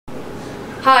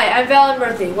Hi, I'm Valen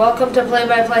Murthy. Welcome to Play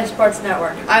by Play Sports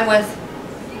Network. I'm with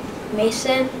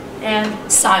Mason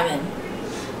and Simon.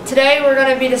 Today we're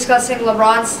going to be discussing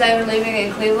LeBron staying and leaving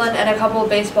in Cleveland and a couple of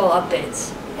baseball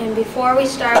updates. And before we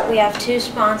start, we have two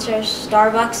sponsors,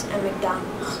 Starbucks and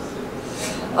McDonald's.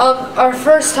 Our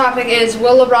first topic is,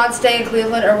 will LeBron stay in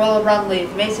Cleveland or will LeBron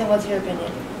leave? Mason, what's your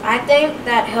opinion? I think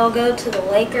that he'll go to the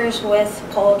Lakers with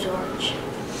Paul George.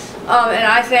 And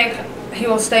I think he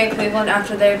will stay in Cleveland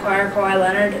after they acquire Kawhi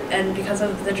Leonard, and because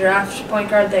of the draft point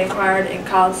guard they acquired in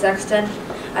Colin Sexton,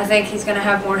 I think he's going to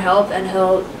have more help, and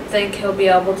he'll be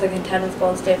able to contend with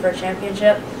Golden State for a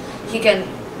championship.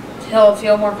 He'll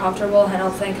feel more comfortable, and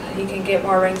he'll think he can get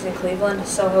more rings in Cleveland,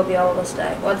 so he'll be able to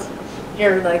stay. What's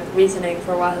your reasoning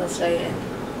for why he'll stay in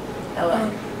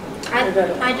LA? I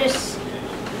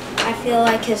feel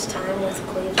like his time with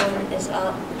Cleveland is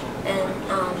up, and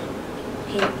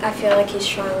I feel like he's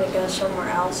trying to go somewhere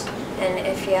else. And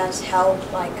if he has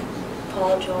help like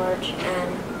Paul George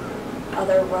and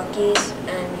other rookies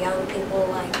and young people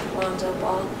like Lonzo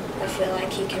Ball, I feel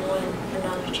like he can win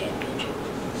another championship.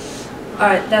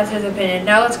 Alright, that's his opinion.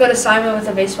 Now let's go to Simon with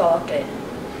a baseball update.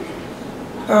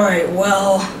 Alright,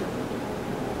 well,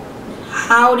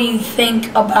 how do you think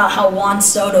about how Juan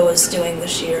Soto is doing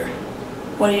this year?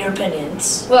 What are your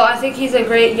opinions? Well, I think he's a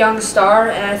great young star,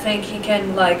 and I think he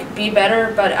can be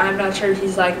better, but I'm not sure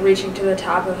he's reaching to the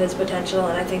top of his potential,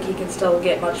 and I think he can still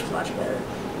get much better.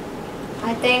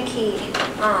 I think he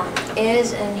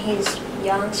is, and he's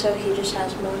young, so he just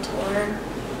has more to learn,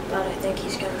 but I think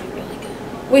he's going to be really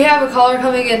good. We have a caller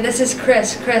coming in. This is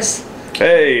Chris. Chris.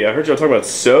 Hey, I heard y'all talking about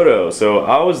Soto. So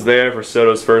I was there for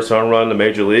Soto's first home run in the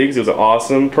major leagues. It was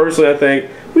awesome. Personally, I think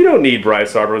we don't need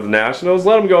Bryce Harper with the Nationals.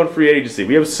 Let him go in free agency.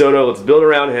 We have Soto. Let's build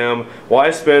around him.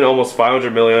 Why spend almost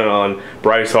 $500 million on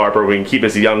Bryce Harper? We can keep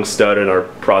this young stud in our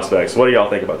prospects. What do y'all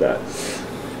think about that?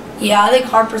 Yeah, I think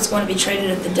Harper's going to be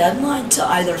traded at the deadline to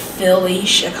either Philly,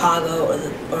 Chicago,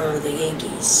 or the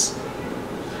Yankees.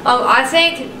 I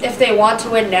think if they want to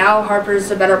win now,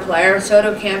 Harper's a better player.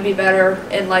 Soto can be better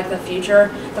in the future.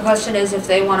 The question is if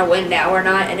they want to win now or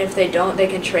not, and if they don't, they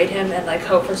can trade him and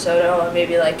hope for Soto and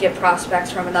maybe get prospects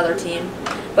from another team.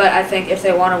 But I think if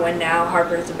they want to win now,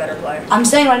 Harper's a better player. I'm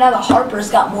saying right now that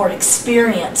Harper's got more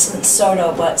experience than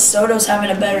Soto, but Soto's having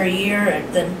a better year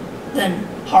than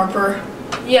Harper.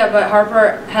 Yeah, but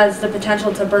Harper has the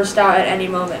potential to burst out at any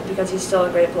moment because he's still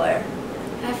a great player.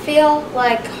 I feel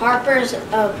like Harper's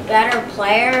a better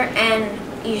player, and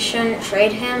you shouldn't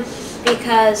trade him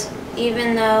because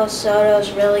even though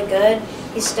Soto's really good,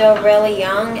 he's still really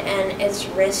young, and it's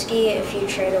risky if you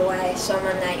trade away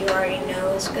someone that you already know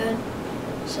is good.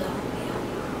 So,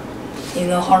 yeah. Even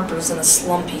though Harper's in a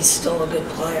slump, he's still a good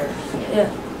player.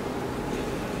 Yeah.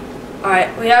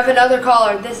 Alright, we have another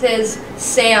caller. This is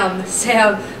Sam.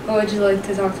 Sam, what would you like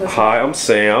to talk to us about? Hi, I'm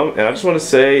Sam, and I just want to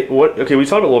say, we talked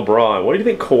about LeBron. What do you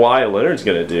think Kawhi Leonard's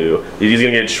going to do? Is he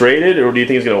going to get traded, or do you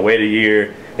think he's going to wait a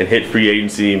year and hit free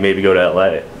agency and maybe go to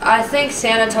LA? I think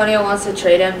San Antonio wants to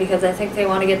trade him because I think they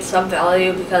want to get some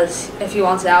value, because if he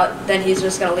wants out, then he's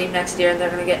just going to leave next year and they're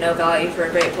going to get no value for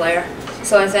a great player.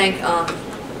 So I think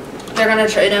they're going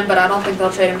to trade him, but I don't think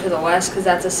they'll trade him to the West because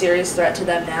that's a serious threat to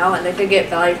them now, and they could get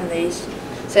value from the East.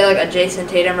 Say a Jason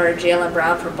Tatum or a Jaylen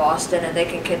Brown from Boston, and they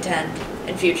can contend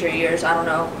in future years. I don't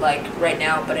know, right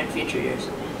now, but in future years.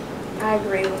 I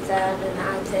agree with that, and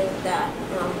I think that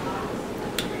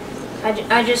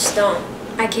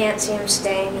I can't see him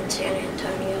staying in San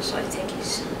Antonio, so I think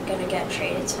he's going to get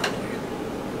traded somewhere.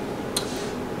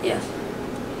 Yeah.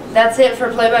 That's it for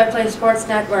Play by Play Sports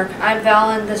Network. I'm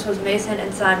Valen, this was Mason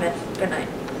and Simon. Good night.